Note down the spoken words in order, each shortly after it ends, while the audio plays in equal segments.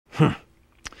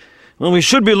Well, we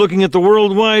should be looking at the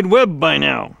World Wide Web by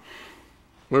now.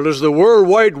 Well, does the World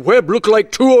Wide Web look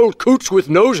like two old coots with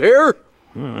nose hair?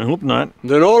 I hope not.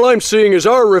 Then all I'm seeing is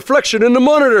our reflection in the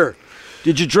monitor.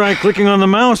 Did you try clicking on the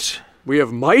mouse? We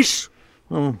have mice?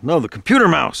 Oh, no, the computer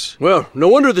mouse. Well, no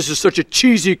wonder this is such a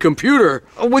cheesy computer.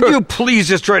 Oh, would you please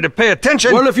just try to pay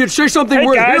attention? Well, if you'd say something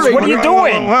worth guys, hearing... what are you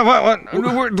doing?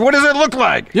 What does it look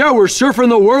like? Yeah, we're surfing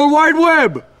the World Wide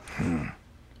Web.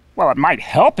 Well, it might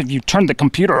help if you turned the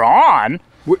computer on.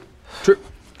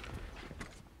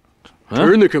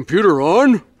 Turn the computer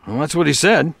on? Well, that's what he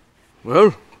said.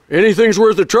 Well, anything's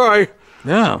worth a try.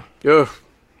 Yeah.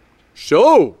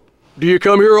 So, do you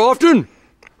come here often?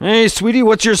 Hey, sweetie,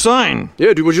 what's your sign?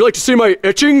 Yeah, would you like to see my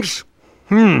etchings?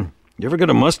 You ever get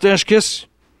a mustache kiss?